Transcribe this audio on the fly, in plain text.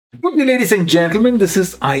Good day, ladies and gentlemen. This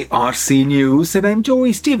is IRC News, and I'm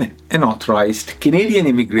Joey Stephen, an authorized Canadian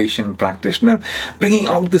immigration practitioner, bringing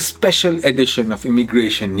out the special edition of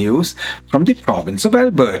immigration news from the province of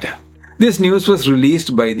Alberta. This news was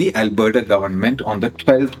released by the Alberta government on the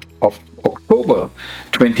 12th of October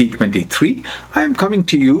 2023. I am coming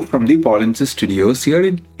to you from the Provincial studios here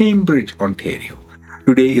in Cambridge, Ontario.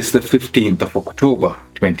 Today is the 15th of October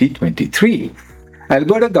 2023.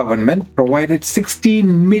 Alberta government provided $16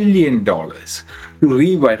 million to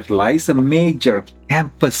revitalize a major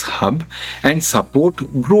campus hub and support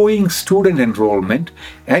growing student enrollment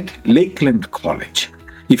at Lakeland College.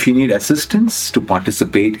 If you need assistance to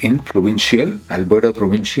participate in provincial, Alberta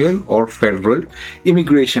provincial or federal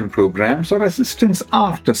immigration programs or assistance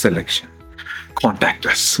after selection, contact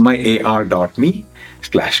us,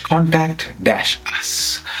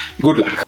 myar.me/contact-us. Good luck.